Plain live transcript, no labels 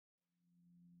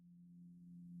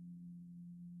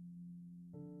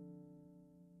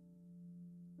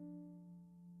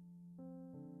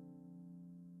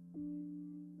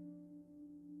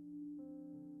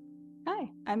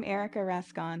I'm Erica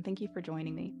Rascon. Thank you for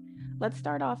joining me. Let's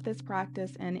start off this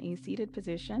practice in a seated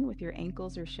position with your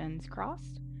ankles or shins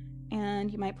crossed. And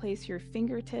you might place your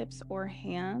fingertips or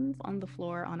hands on the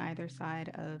floor on either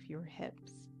side of your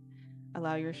hips.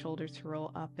 Allow your shoulders to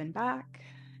roll up and back,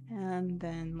 and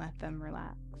then let them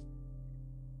relax.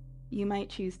 You might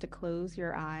choose to close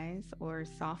your eyes or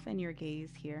soften your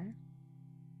gaze here.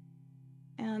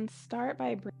 And start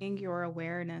by bringing your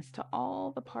awareness to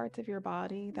all the parts of your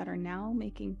body that are now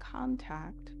making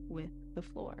contact with the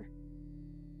floor.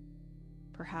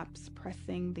 Perhaps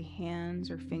pressing the hands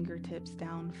or fingertips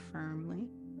down firmly,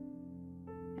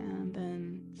 and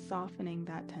then softening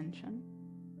that tension.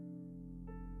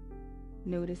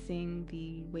 Noticing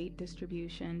the weight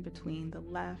distribution between the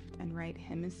left and right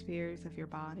hemispheres of your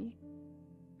body,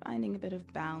 finding a bit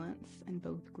of balance in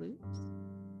both glutes.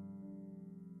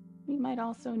 You might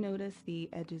also notice the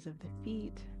edges of the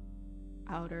feet,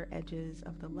 outer edges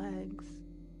of the legs,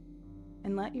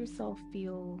 and let yourself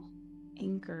feel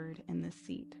anchored in the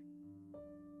seat.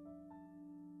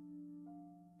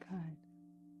 Good.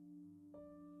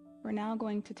 We're now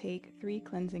going to take 3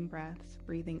 cleansing breaths,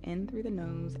 breathing in through the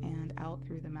nose and out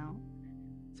through the mouth.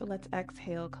 So let's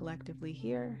exhale collectively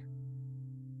here.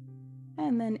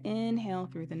 And then inhale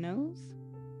through the nose.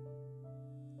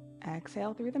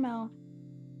 Exhale through the mouth.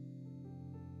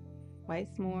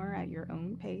 Twice more at your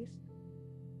own pace.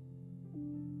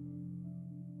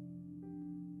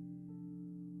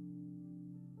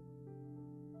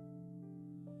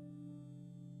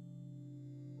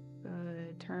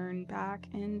 Good. Turn back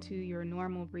into your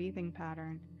normal breathing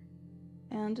pattern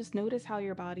and just notice how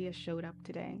your body has showed up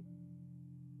today.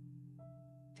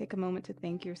 Take a moment to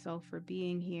thank yourself for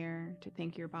being here, to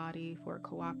thank your body for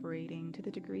cooperating to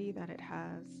the degree that it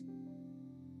has.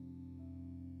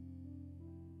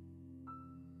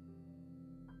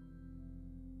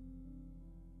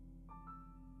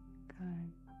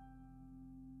 Good.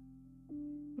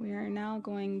 We are now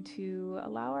going to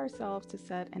allow ourselves to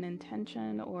set an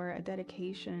intention or a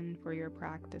dedication for your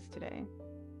practice today.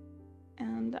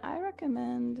 And I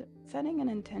recommend setting an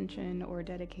intention or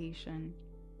dedication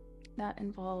that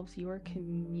involves your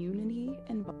community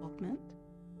involvement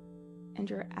and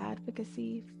your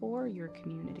advocacy for your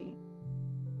community.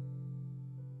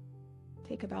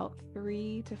 Take about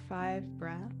 3 to 5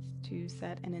 breaths to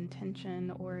set an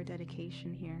intention or a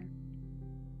dedication here.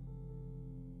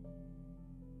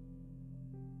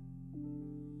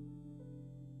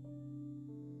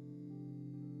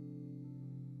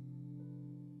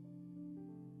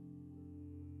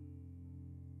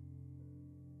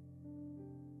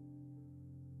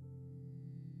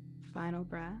 Final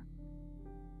breath.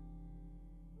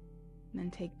 And then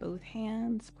take both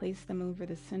hands, place them over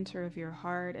the center of your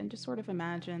heart, and just sort of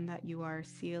imagine that you are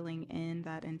sealing in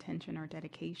that intention or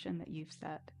dedication that you've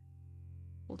set.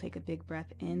 We'll take a big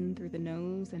breath in through the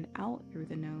nose and out through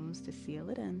the nose to seal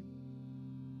it in.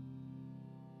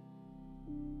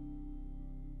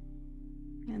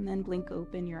 And then blink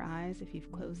open your eyes if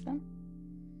you've closed them.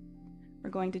 We're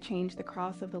going to change the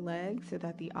cross of the leg so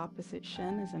that the opposite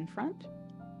shin is in front.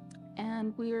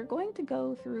 And we're going to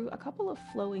go through a couple of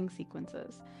flowing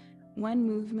sequences, one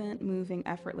movement moving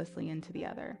effortlessly into the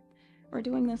other. We're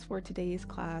doing this for today's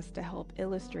class to help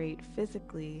illustrate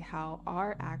physically how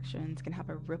our actions can have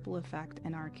a ripple effect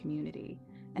in our community,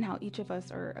 and how each of us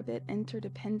are a bit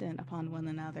interdependent upon one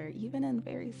another, even in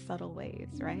very subtle ways,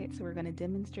 right? So we're going to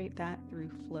demonstrate that through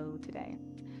flow today.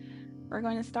 We're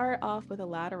going to start off with a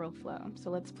lateral flow. So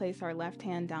let's place our left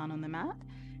hand down on the mat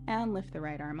and lift the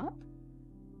right arm up.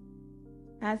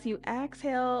 As you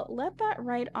exhale, let that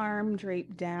right arm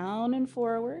drape down and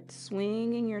forward,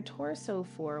 swinging your torso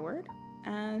forward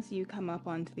as you come up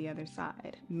onto the other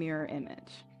side, mirror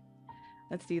image.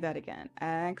 Let's do that again.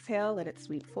 Exhale, let it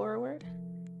sweep forward.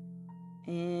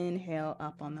 Inhale,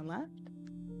 up on the left.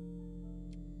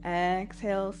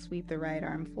 Exhale, sweep the right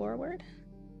arm forward.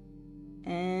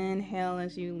 Inhale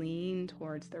as you lean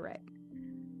towards the right.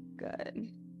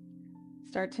 Good.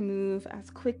 Start to move as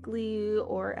quickly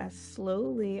or as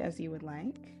slowly as you would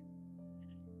like.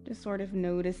 Just sort of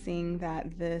noticing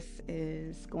that this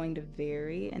is going to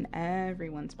vary in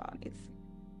everyone's bodies.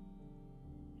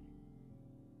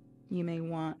 You may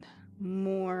want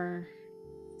more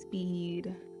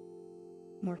speed,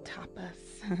 more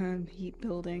tapas, heat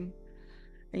building,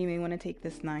 or you may want to take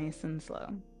this nice and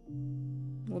slow.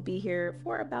 We'll be here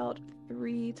for about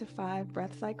 3 to 5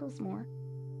 breath cycles more.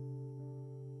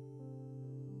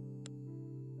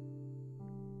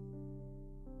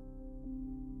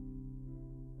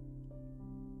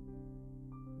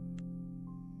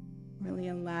 Really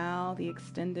allow allow the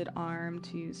extended arm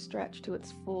to stretch to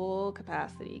its full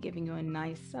capacity, giving you a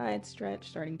nice side stretch,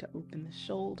 starting to open the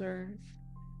shoulders.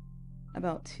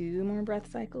 About 2 more breath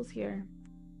cycles here.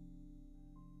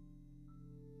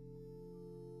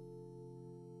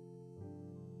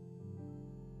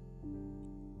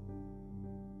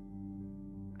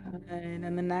 Good.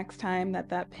 And the next time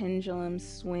that pendulum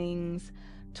swings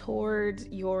towards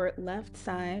your left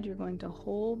side, you're going to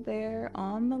hold there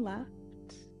on the left,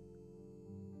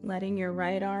 letting your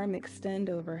right arm extend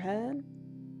overhead,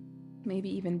 maybe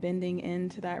even bending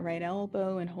into that right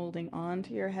elbow and holding on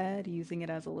to your head, using it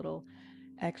as a little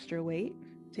extra weight.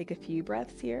 Take a few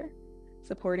breaths here,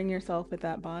 supporting yourself with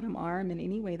that bottom arm in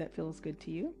any way that feels good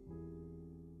to you.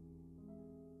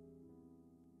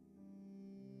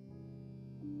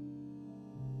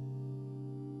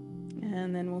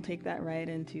 And then we'll take that right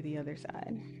into the other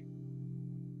side.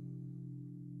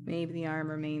 Maybe the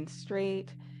arm remains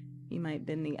straight. You might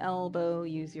bend the elbow,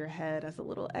 use your head as a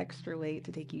little extra weight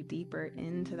to take you deeper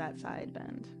into that side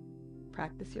bend.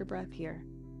 Practice your breath here.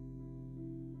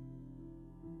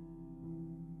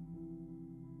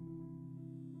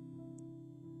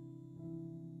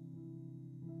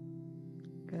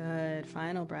 Good.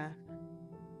 Final breath.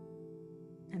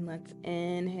 And let's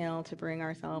inhale to bring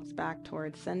ourselves back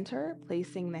towards center,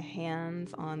 placing the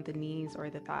hands on the knees or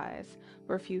the thighs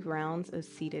for a few rounds of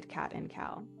seated cat and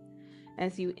cow.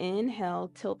 As you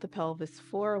inhale, tilt the pelvis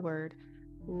forward,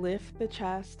 lift the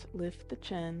chest, lift the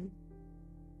chin.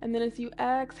 And then as you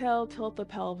exhale, tilt the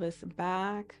pelvis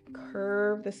back,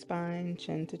 curve the spine,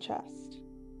 chin to chest.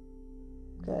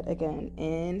 Good. Again,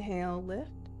 inhale,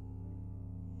 lift.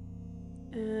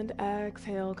 And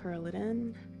exhale, curl it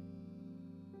in.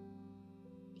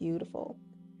 Beautiful.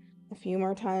 A few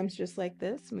more times just like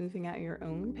this, moving at your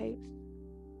own pace,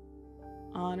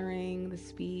 honoring the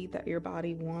speed that your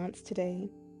body wants today,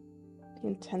 the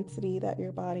intensity that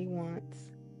your body wants,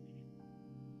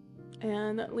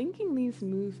 and linking these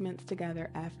movements together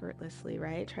effortlessly,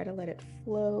 right? Try to let it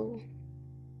flow.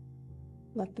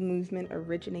 Let the movement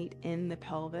originate in the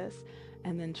pelvis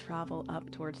and then travel up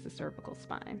towards the cervical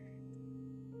spine.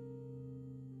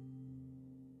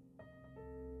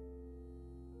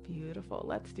 Beautiful.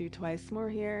 Let's do twice more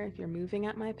here if you're moving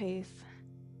at my pace.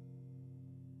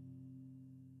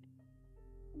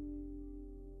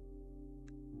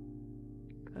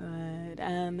 Good.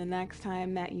 And the next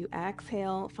time that you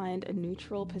exhale, find a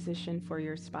neutral position for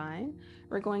your spine.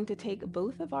 We're going to take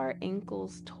both of our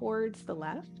ankles towards the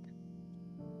left.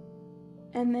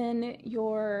 And then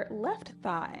your left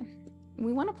thigh.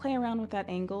 We want to play around with that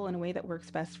angle in a way that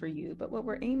works best for you. But what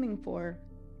we're aiming for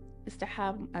is to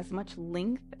have as much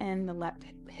length in the left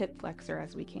hip flexor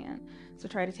as we can. So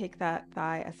try to take that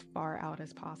thigh as far out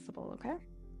as possible, okay?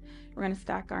 We're going to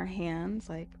stack our hands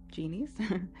like genies.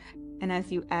 And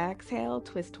as you exhale,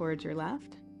 twist towards your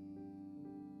left.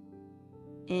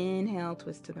 Inhale,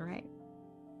 twist to the right.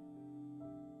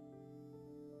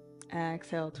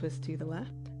 Exhale, twist to the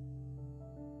left.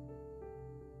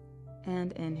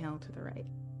 And inhale to the right.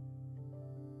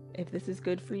 If this is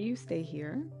good for you, stay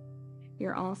here.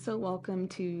 You're also welcome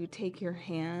to take your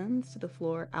hands to the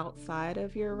floor outside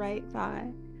of your right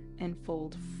thigh and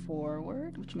fold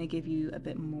forward, which may give you a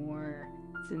bit more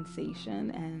sensation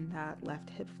in that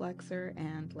left hip flexor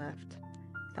and left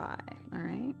thigh, all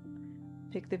right?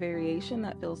 Pick the variation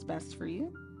that feels best for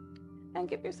you and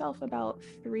give yourself about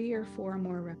 3 or 4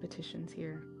 more repetitions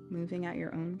here, moving at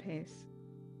your own pace.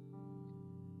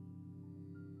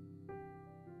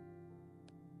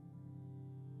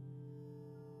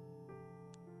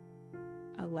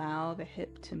 Allow the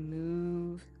hip to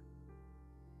move.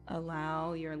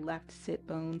 Allow your left sit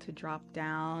bone to drop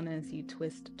down as you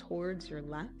twist towards your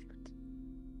left.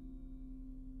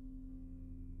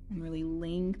 And really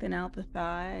lengthen out the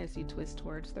thigh as you twist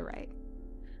towards the right.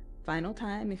 Final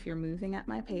time if you're moving at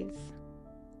my pace.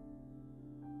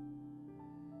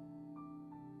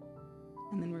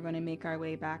 And then we're going to make our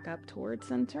way back up towards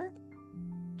center.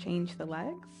 Change the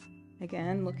legs.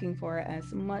 Again, looking for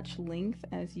as much length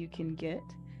as you can get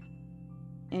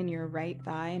in your right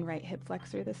thigh and right hip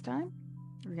flexor this time.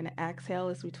 We're going to exhale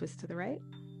as we twist to the right.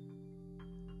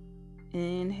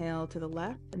 Inhale to the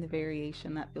left in the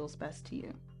variation that feels best to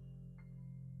you.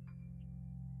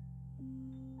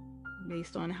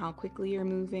 Based on how quickly you're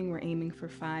moving, we're aiming for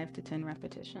 5 to 10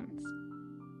 repetitions.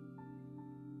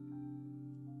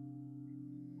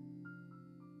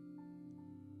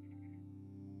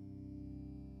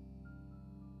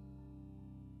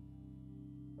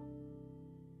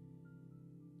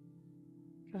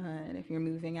 Good. If you're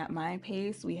moving at my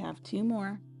pace, we have 2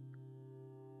 more.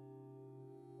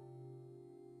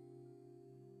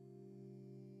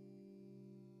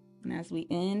 And as we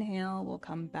inhale, we'll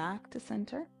come back to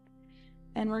center.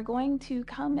 And we're going to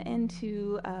come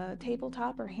into a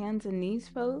tabletop or hands and knees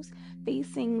pose,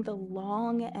 facing the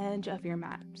long edge of your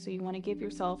mat. So you want to give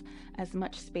yourself as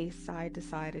much space side to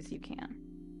side as you can.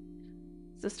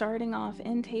 So starting off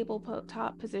in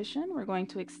tabletop position, we're going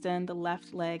to extend the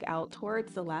left leg out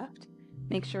towards the left.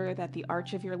 Make sure that the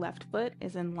arch of your left foot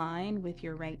is in line with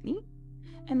your right knee.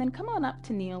 And then come on up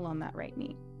to kneel on that right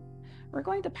knee. We're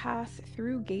going to pass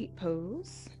through gate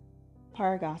pose,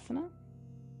 Parigasana,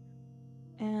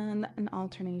 and an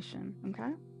alternation,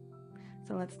 okay?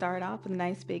 So let's start off with a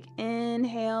nice big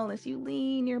inhale as you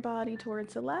lean your body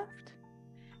towards the left.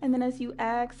 And then as you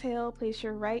exhale, place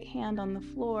your right hand on the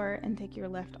floor and take your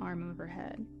left arm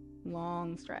overhead.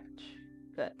 Long stretch.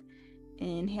 Good.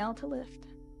 Inhale to lift.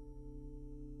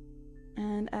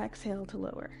 And exhale to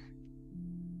lower.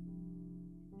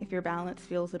 If your balance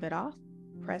feels a bit off,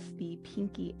 press the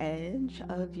pinky edge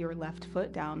of your left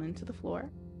foot down into the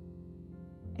floor.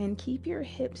 And keep your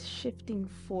hips shifting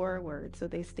forward so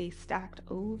they stay stacked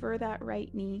over that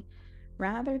right knee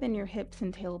rather than your hips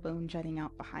and tailbone jutting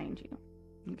out behind you.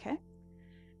 Okay?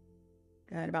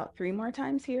 Good. About 3 more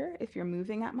times here if you're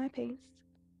moving at my pace.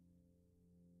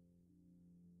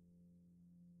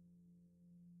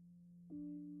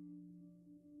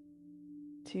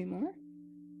 Two more.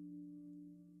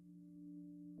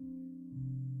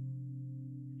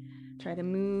 Try to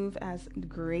move as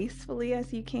gracefully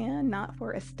as you can, not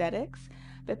for aesthetics,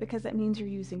 but because that means you're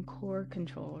using core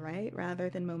control, right? Rather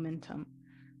than momentum.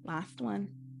 Last one.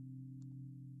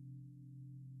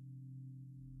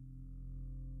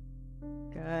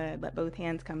 Good. Let both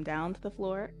hands come down to the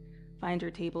floor. Find your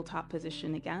tabletop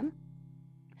position again.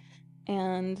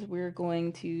 And we're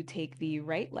going to take the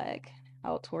right leg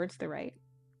out towards the right.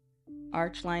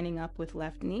 Arch lining up with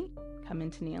left knee. Come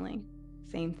into kneeling.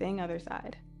 Same thing, other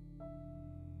side.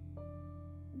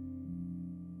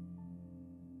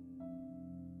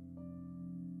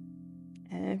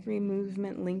 Every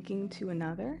movement linking to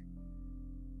another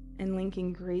and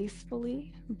linking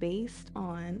gracefully based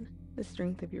on the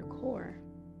strength of your core,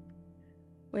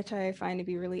 which I find to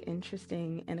be really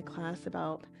interesting in a class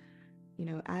about,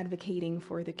 advocating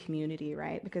for the community,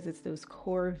 right? Because it's those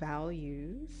core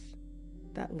values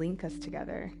that link us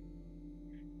together.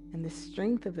 And the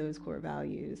strength of those core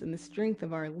values and the strength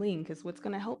of our link is what's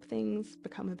going to help things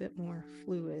become a bit more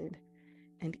fluid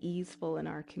and easeful in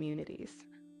our communities.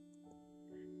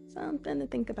 Something to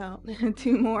think about.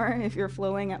 2 more if you're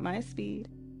flowing at my speed.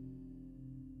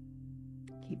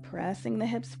 Keep pressing the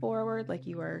hips forward like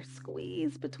you are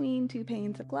squeezed between 2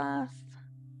 panes of glass.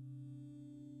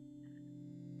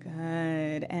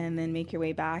 Good. And then make your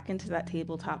way back into that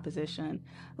tabletop position.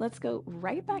 Let's go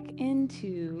right back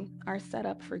into our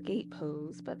setup for gate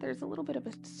pose, but there's a little bit of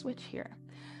a switch here.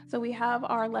 So we have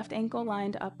our left ankle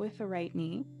lined up with the right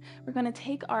knee. We're going to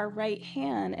take our right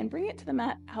hand and bring it to the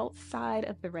mat outside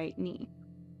of the right knee.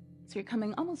 So you're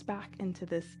coming almost back into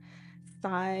this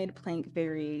side plank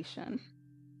variation.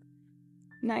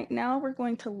 Now we're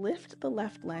going to lift the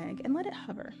left leg and let it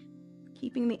hover,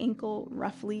 keeping the ankle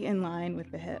roughly in line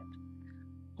with the hip.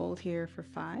 Hold here for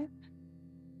 5,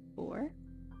 4,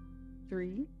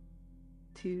 3,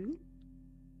 2,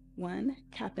 1.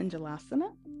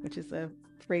 Kapinjalasana, which is a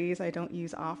phrase I don't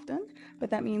use often,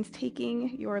 but that means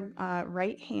taking your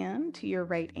right hand to your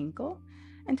right ankle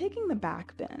and taking the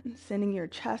back bend, sending your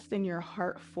chest and your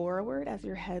heart forward as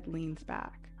your head leans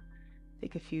back.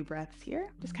 Take a few breaths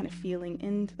here, just kind of feeling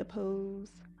into the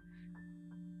pose,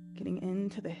 getting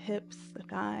into the hips, the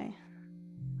thigh.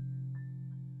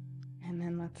 And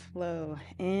then let's flow.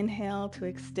 Inhale to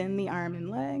extend the arm and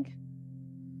leg.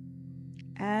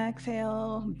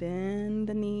 Exhale, bend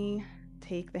the knee,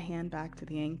 take the hand back to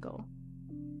the ankle.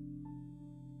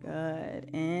 Good.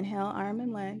 Inhale, arm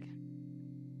and leg.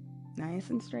 Nice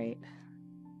and straight.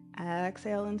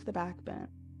 Exhale into the back bend.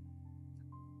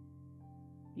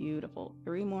 Beautiful.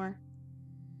 3 more.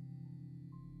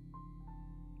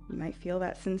 You might feel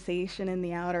that sensation in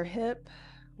the outer hip.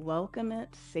 Welcome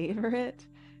it, savor it.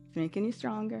 It's making you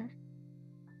stronger.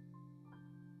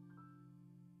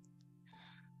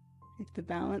 If the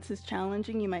balance is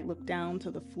challenging, you might look down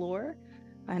to the floor.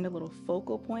 Find a little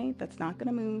focal point that's not going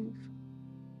to move.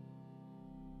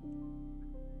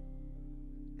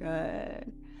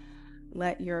 Good.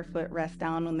 Let your foot rest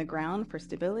down on the ground for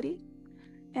stability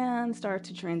and start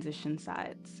to transition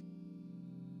sides.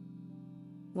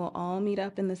 We'll all meet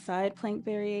up in the side plank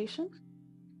variation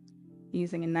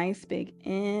using a nice big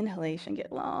inhalation.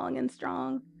 Get long and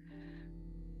strong.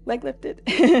 Leg lifted.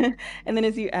 And then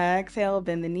as you exhale,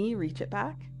 bend the knee, reach it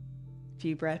back. A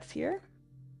few breaths here.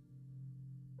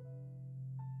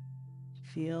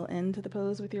 Feel into the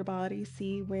pose with your body.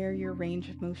 See where your range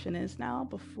of motion is now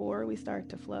before we start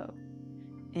to flow.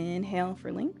 Inhale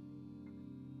for length.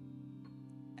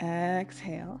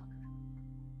 Exhale.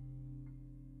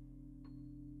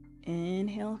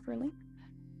 Inhale for length.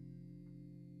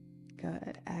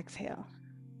 Good. Exhale.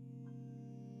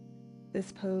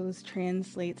 This pose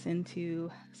translates into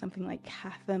something like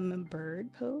Katham bird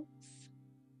pose.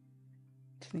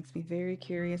 Which makes me very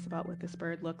curious about what this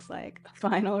bird looks like.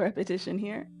 Final repetition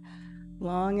here.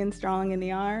 Long and strong in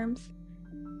the arms.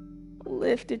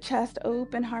 Lifted chest,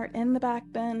 open heart in the back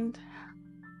bend.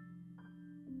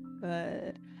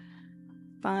 Good.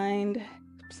 Find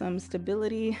some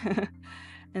stability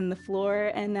in the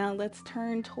floor. And now let's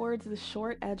turn towards the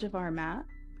short edge of our mat,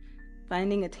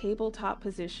 finding a tabletop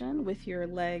position with your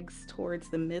legs towards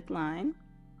the midline,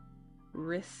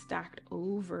 wrists stacked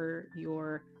under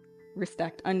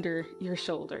your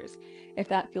shoulders. If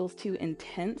that feels too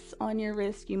intense on your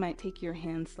wrist, you might take your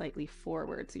hands slightly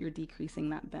forward so you're decreasing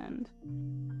that bend.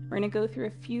 We're going to go through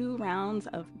a few rounds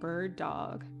of bird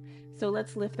dog. So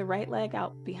let's lift the right leg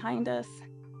out behind us.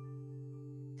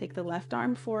 Take the left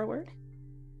arm forward.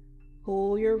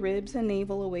 Pull your ribs and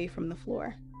navel away from the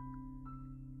floor.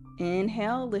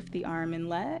 Inhale, lift the arm and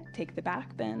leg. Take the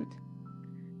back bend.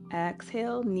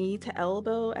 Exhale, knee to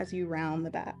elbow as you round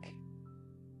the back.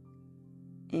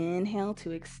 Inhale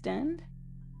to extend.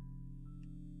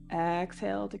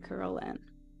 Exhale to curl in.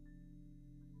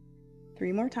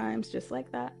 3 more times, just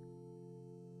like that.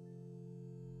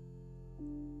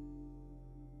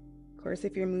 Of course,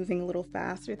 if you're moving a little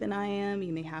faster than I am,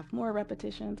 you may have more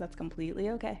repetitions. That's completely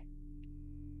okay.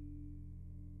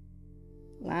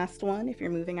 Last one, if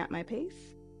you're moving at my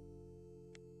pace.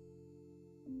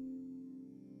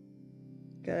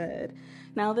 Good.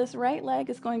 Now this right leg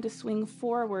is going to swing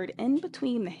forward in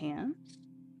between the hands.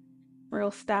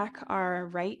 We'll stack our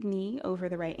right knee over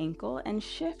the right ankle and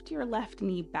shift your left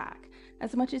knee back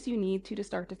as much as you need to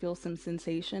start to feel some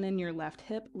sensation in your left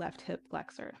hip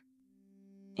flexor.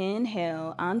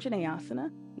 Inhale, Anjaneyasana,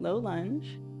 low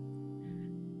lunge.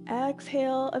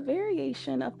 Exhale, a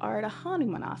variation of Ardha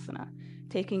Hanumanasana,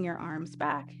 taking your arms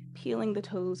back, peeling the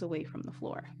toes away from the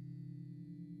floor.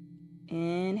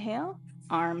 Inhale,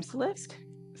 arms lift.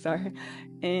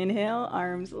 Inhale,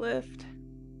 arms lift.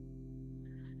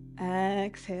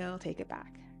 Exhale, take it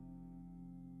back.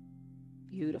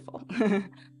 Beautiful.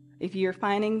 If you're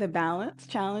finding the balance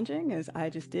challenging, as I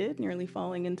just did, nearly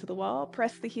falling into the wall,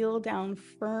 press the heel down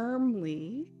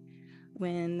firmly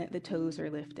when the toes are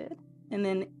lifted, and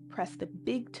then press the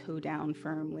big toe down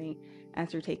firmly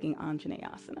as you're taking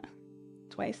Anjaneyasana.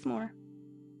 Twice more.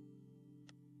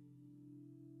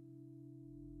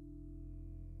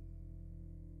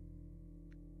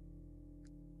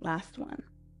 Last one.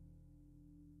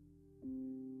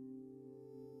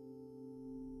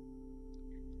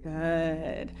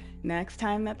 Good. Next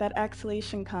time that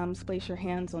exhalation comes, place your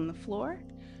hands on the floor,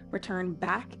 return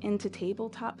back into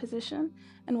tabletop position,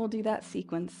 and we'll do that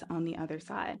sequence on the other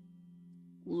side.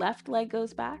 Left leg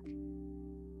goes back,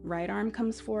 right arm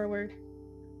comes forward,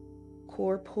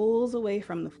 core pulls away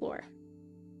from the floor.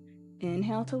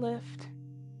 Inhale to lift,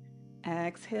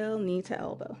 exhale, knee to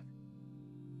elbow.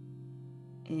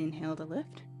 Inhale to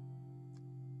lift,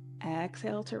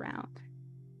 exhale to round.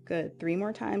 Good. 3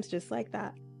 more times, just like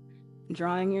that.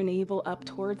 Drawing your navel up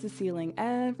towards the ceiling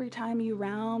every time you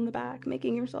round the back,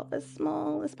 making yourself as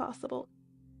small as possible.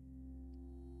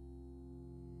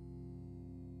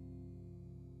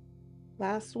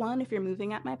 Last one, if you're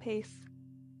moving at my pace.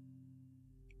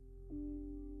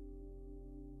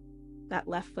 That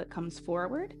left foot comes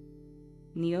forward,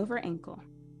 knee over ankle.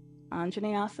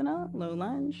 Anjaneyasana, low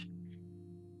lunge.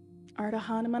 Ardha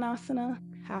Hanumanasana,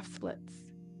 half splits.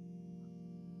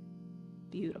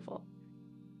 Beautiful.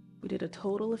 We did a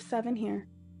total of 7 here.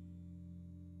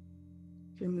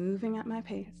 If you're moving at my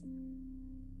pace.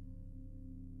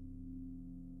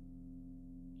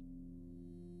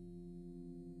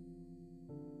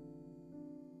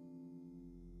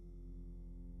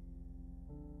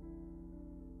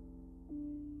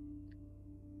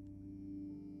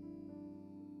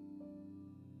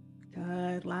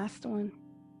 Good. Last one.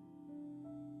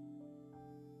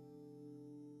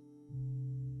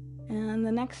 And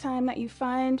the next time that you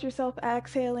find yourself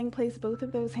exhaling, place both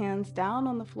of those hands down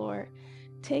on the floor.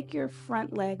 Take your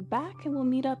front leg back and we'll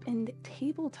meet up in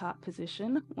tabletop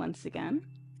position once again.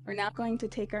 We're now going to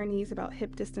take our knees about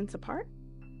hip distance apart.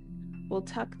 We'll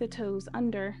tuck the toes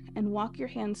under and walk your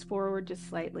hands forward just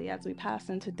slightly as we pass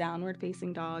into downward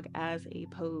facing dog as a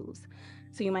pose.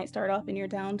 So you might start off in your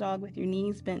down dog with your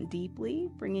knees bent deeply,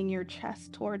 bringing your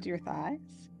chest towards your thighs.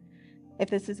 If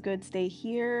this is good, stay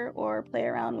here or play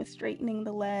around with straightening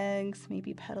the legs,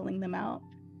 maybe pedaling them out.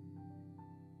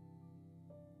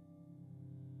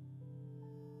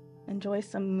 Enjoy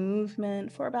some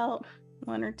movement for about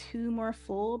 1 or 2 more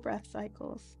full breath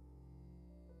cycles.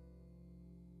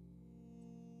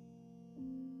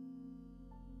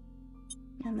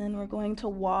 And then we're going to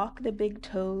walk the big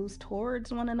toes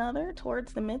towards one another,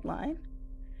 towards the midline.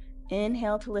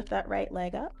 Inhale to lift that right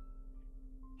leg up.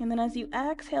 And then as you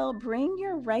exhale, bring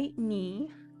your right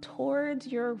knee towards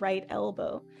your right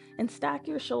elbow and stack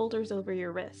your shoulders over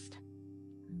your wrist.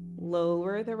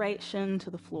 Lower the right shin to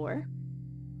the floor.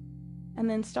 And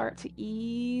then start to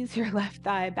ease your left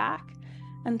thigh back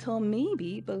until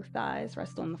maybe both thighs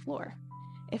rest on the floor.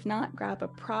 If not, grab a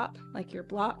prop like your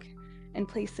block and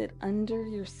place it under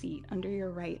your seat, under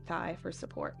your right thigh for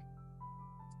support.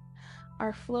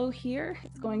 Our flow here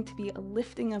is going to be a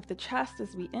lifting of the chest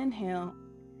as we inhale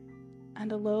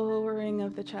and a lowering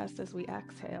of the chest as we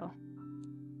exhale.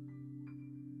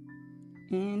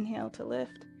 Inhale to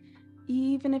lift.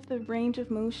 Even if the range of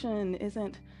motion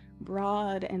isn't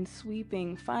broad and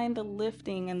sweeping, find the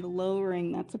lifting and the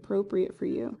lowering that's appropriate for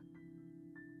you.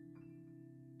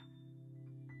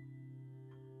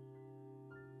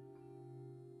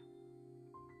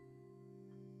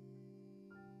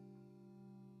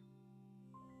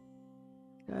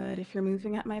 Good. If you're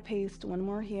moving at my pace, one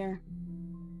more here.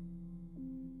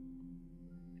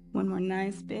 One more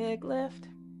nice big lift.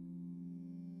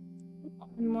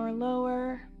 One more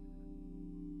lower.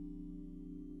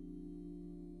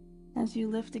 As you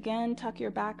lift again, tuck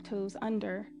your back toes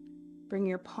under. Bring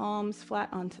your palms flat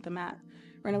onto the mat.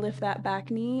 We're going to lift that back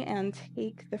knee and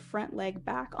take the front leg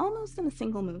back almost in a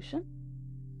single motion.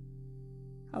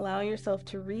 Allow yourself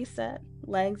to reset,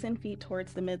 legs and feet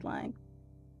towards the midline.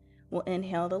 We'll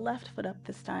inhale the left foot up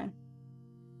this time.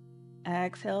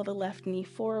 Exhale the left knee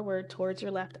forward towards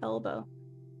your left elbow.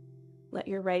 Let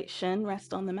your right shin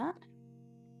rest on the mat.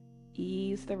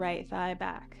 Ease the right thigh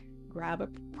back. Grab a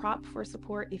prop for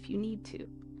support if you need to.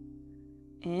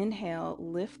 Inhale,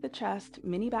 lift the chest,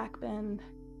 mini back bend.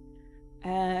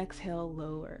 Exhale,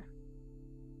 lower.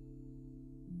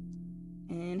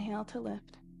 Inhale to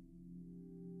lift.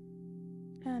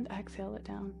 And exhale it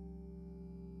down.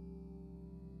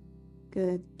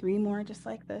 Good. 3 more just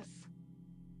like this.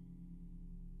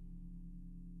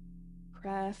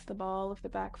 Press the ball of the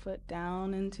back foot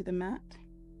down into the mat,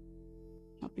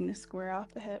 helping to square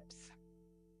off the hips.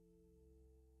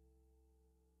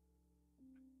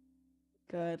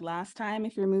 Good. Last time,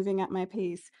 if you're moving at my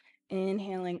pace,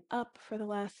 inhaling up for the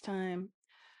last time,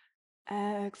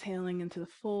 exhaling into the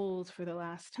folds for the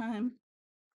last time.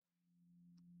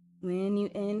 When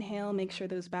you inhale, make sure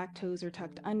those back toes are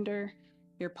tucked under,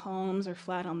 your palms are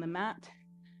flat on the mat.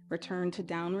 Return to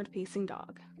downward facing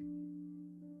dog.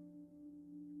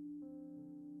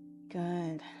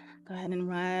 Good. Go ahead and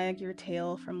wag your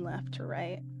tail from left to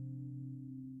right.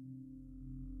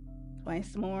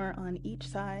 Twice more on each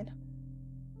side.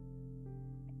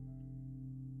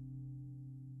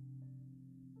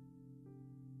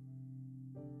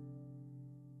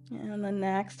 And the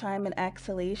next time an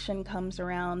exhalation comes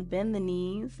around, bend the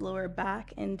knees, lower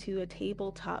back into a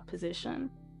tabletop position.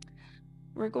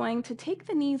 We're going to take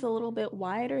the knees a little bit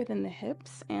wider than the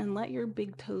hips and let your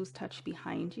big toes touch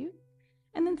behind you.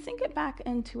 And then sink it back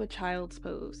into a child's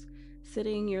pose,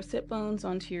 sitting your sit bones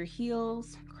onto your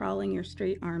heels, crawling your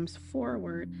straight arms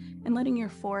forward, and letting your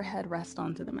forehead rest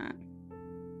onto the mat.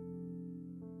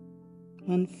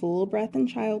 One full breath in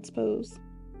child's pose.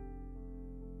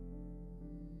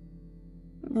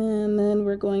 And then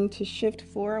we're going to shift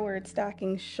forward,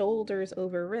 stacking shoulders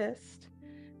over wrist.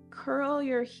 Curl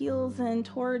your heels in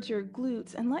towards your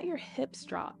glutes and let your hips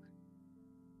drop.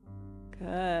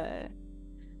 Good.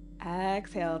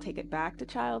 Exhale, take it back to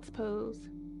child's pose.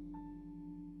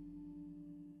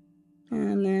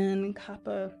 And then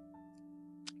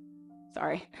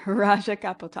Raja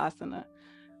Kapotasana.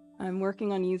 I'm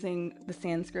working on using the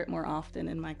Sanskrit more often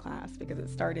in my class because it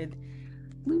started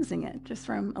losing it just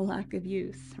from a lack of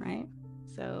use, right?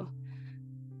 So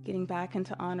getting back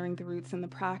into honoring the roots in the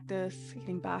practice,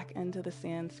 getting back into the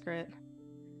Sanskrit,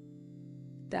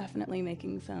 definitely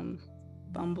making some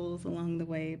fumbles along the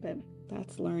way, but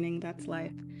that's learning, that's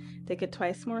life. Take it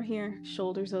twice more here,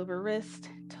 shoulders over wrist,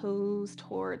 toes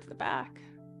towards the back.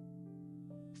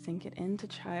 Sink it into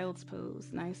child's pose,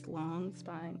 nice long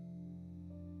spine.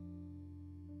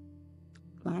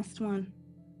 Last one.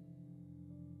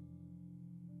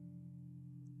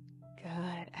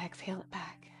 Good, exhale it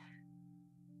back.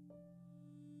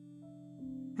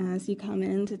 As you come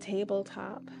into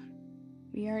tabletop,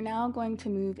 We are now going to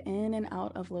move in and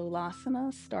out of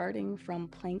Lolasana, starting from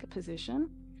plank position.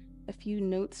 A few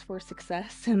notes for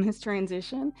success in this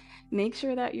transition. Make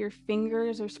sure that your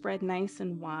fingers are spread nice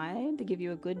and wide to give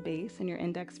you a good base, and your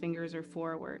index fingers are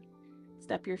forward.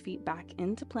 Step your feet back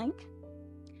into plank.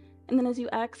 And then as you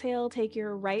exhale, take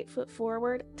your right foot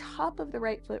forward, top of the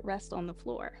right foot rest on the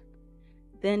floor.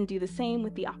 Then do the same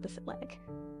with the opposite leg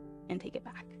and take it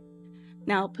back.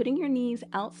 Now, putting your knees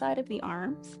outside of the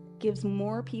arms gives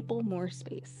more people more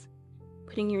space.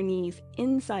 Putting your knees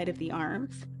inside of the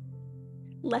arms,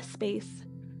 less space,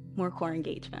 more core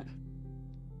engagement.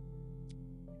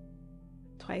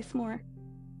 Twice more.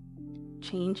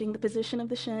 Changing the position of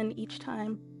the shin each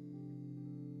time.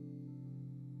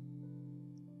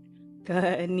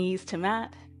 Good, knees to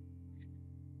mat.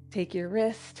 Take your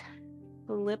wrist,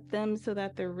 flip them so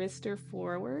that the wrists are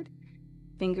forward.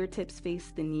 Fingertips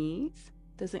face the knees.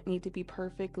 Doesn't need to be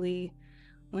perfectly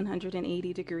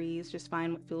 180 degrees, just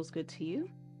find what feels good to you.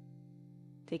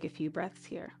 Take a few breaths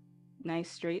here. Nice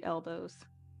straight elbows.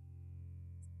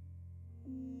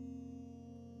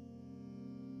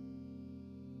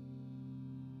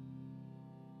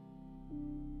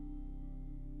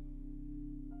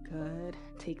 Good.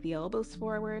 Take the elbows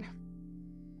forward.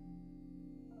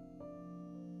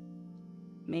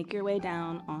 Make your way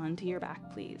down onto your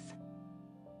back, please.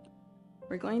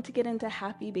 We're going to get into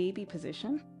happy baby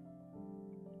position.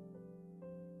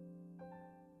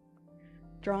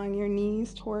 Drawing your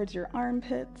knees towards your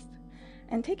armpits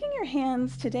and taking your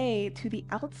hands today to the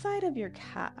outside of your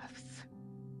calves.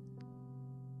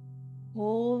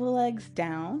 Pull the legs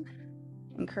down,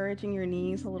 encouraging your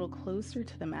knees a little closer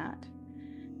to the mat,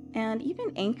 and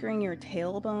even anchoring your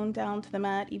tailbone down to the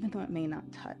mat, even though it may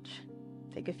not touch.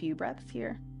 Take a few breaths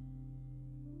here.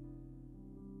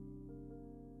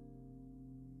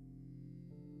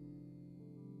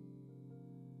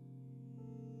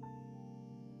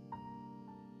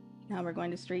 Now we're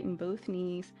going to straighten both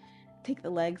knees, take the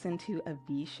legs into a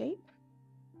V shape.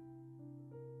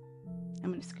 I'm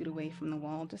going to scoot away from the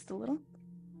wall just a little.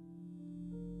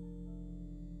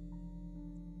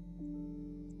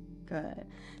 Good.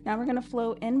 Now we're going to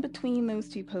flow in between those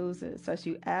two poses. So as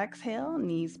you exhale,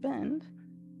 knees bend.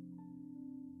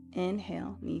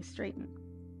 Inhale, knees straighten.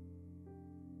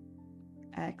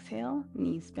 Exhale,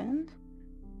 knees bend.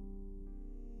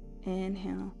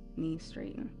 Inhale, knees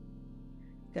straighten.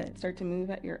 Good. Start to move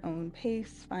at your own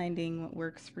pace, finding what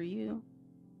works for you.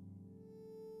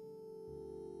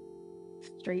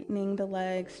 Straightening the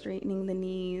legs, straightening the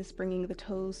knees, bringing the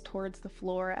toes towards the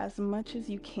floor as much as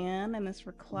you can in this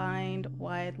reclined,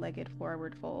 wide-legged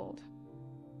forward fold.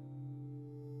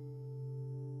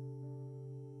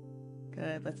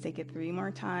 Good. Let's take it 3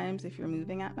 more times if you're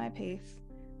moving at my pace.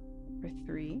 For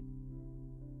 3,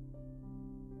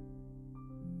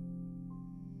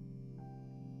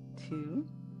 2,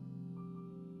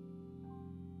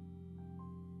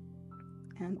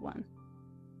 and 1.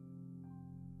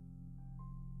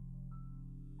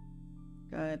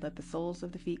 Good. Let the soles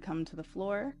of the feet come to the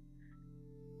floor.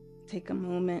 Take a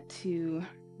moment to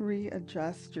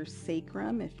readjust your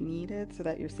sacrum if needed so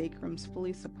that your sacrum's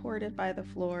fully supported by the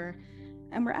floor.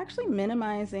 And we're actually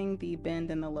minimizing the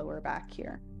bend in the lower back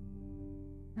here.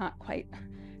 Not quite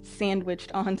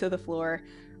sandwiched onto the floor,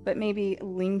 but maybe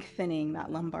lengthening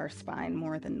that lumbar spine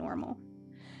more than normal.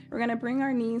 We're going to bring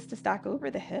our knees to stack over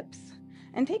the hips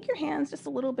and take your hands just a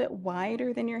little bit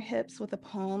wider than your hips with the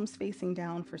palms facing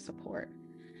down for support.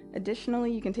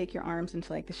 Additionally, you can take your arms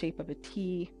into like the shape of a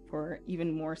T for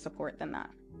even more support than that.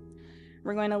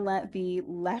 We're going to let the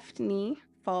left knee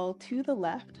fall to the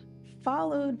left,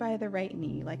 followed by the right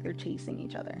knee like they're chasing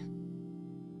each other.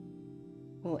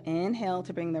 We'll inhale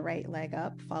to bring the right leg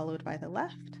up, followed by the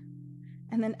left,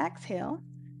 and then exhale,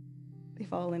 they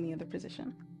fall in the other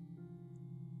position.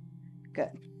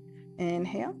 Good.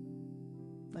 Inhale,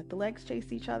 let the legs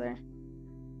chase each other,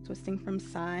 twisting from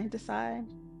side to side,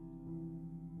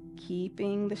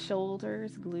 keeping the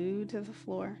shoulders glued to the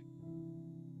floor,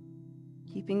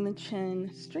 keeping the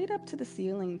chin straight up to the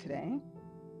ceiling today.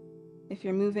 If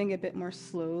you're moving a bit more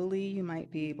slowly, you might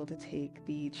be able to take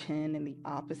the chin in the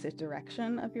opposite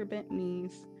direction of your bent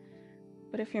knees.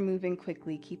 But if you're moving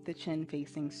quickly, keep the chin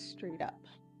facing straight up.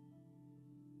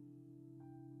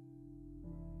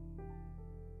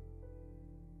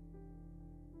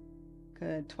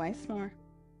 Good. Twice more.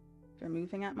 If you're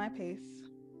moving at my pace.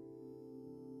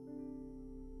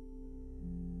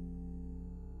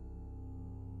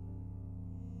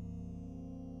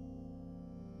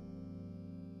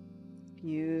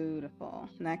 Beautiful.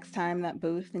 Next time that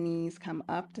both knees come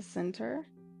up to center,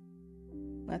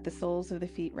 let the soles of the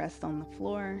feet rest on the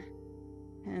floor.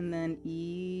 And then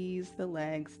ease the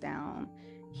legs down,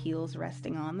 heels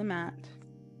resting on the mat,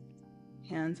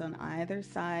 hands on either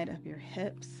side of your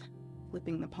hips,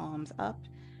 flipping the palms up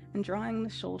and drawing the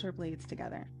shoulder blades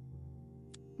together.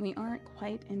 We aren't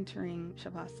quite entering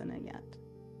Savasana yet.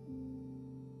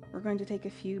 We're going to take a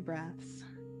few breaths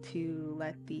to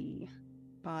let the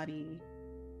body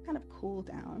kind of cool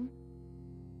down,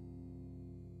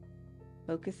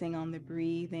 focusing on the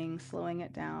breathing, slowing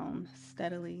it down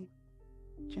steadily,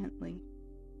 gently,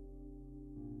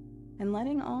 and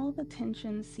letting all the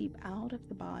tension seep out of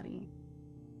the body,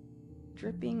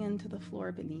 dripping into the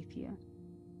floor beneath you.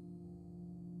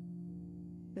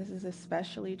 This is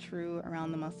especially true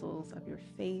around the muscles of your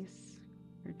face,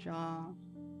 your jaw,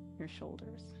 your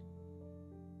shoulders.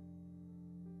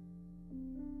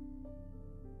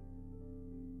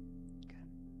 Good.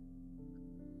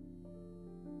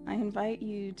 I invite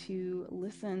you to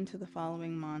listen to the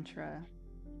following mantra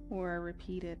or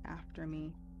repeat it after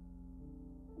me.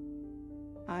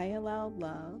 I allow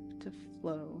love to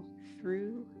flow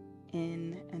through,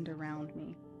 in, and around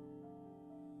me.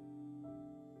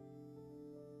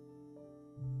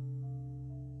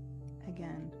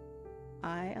 Again,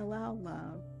 I allow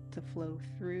love to flow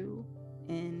through,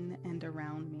 in, and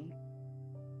around me.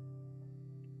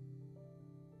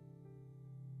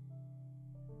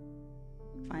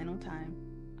 Final time.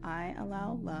 I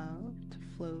allow love to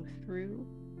flow through,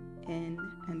 in,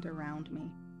 and around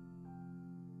me.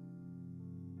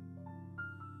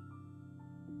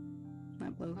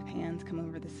 Let both hands come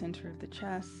over the center of the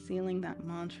chest, sealing that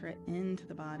mantra into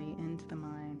the body, into the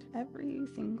mind, every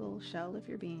single shell of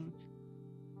your being.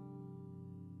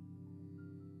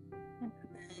 And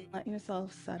then let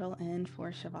yourself settle in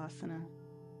for Shavasana,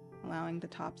 allowing the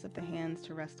tops of the hands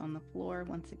to rest on the floor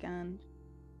once again,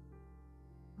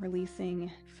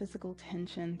 releasing physical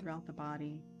tension throughout the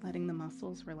body, letting the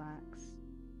muscles relax,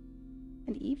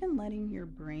 and even letting your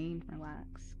brain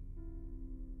relax.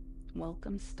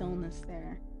 Welcome stillness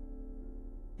there.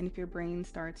 And if your brain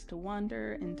starts to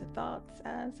wander into thoughts,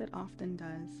 as it often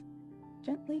does,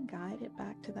 gently guide it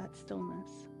back to that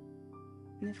stillness.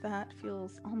 And if that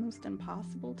feels almost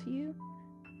impossible to you,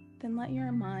 then let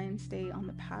your mind stay on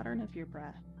the pattern of your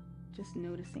breath, just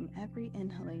noticing every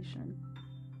inhalation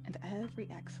and every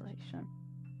exhalation.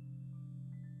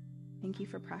 Thank you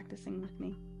for practicing with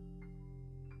me.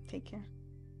 Take care.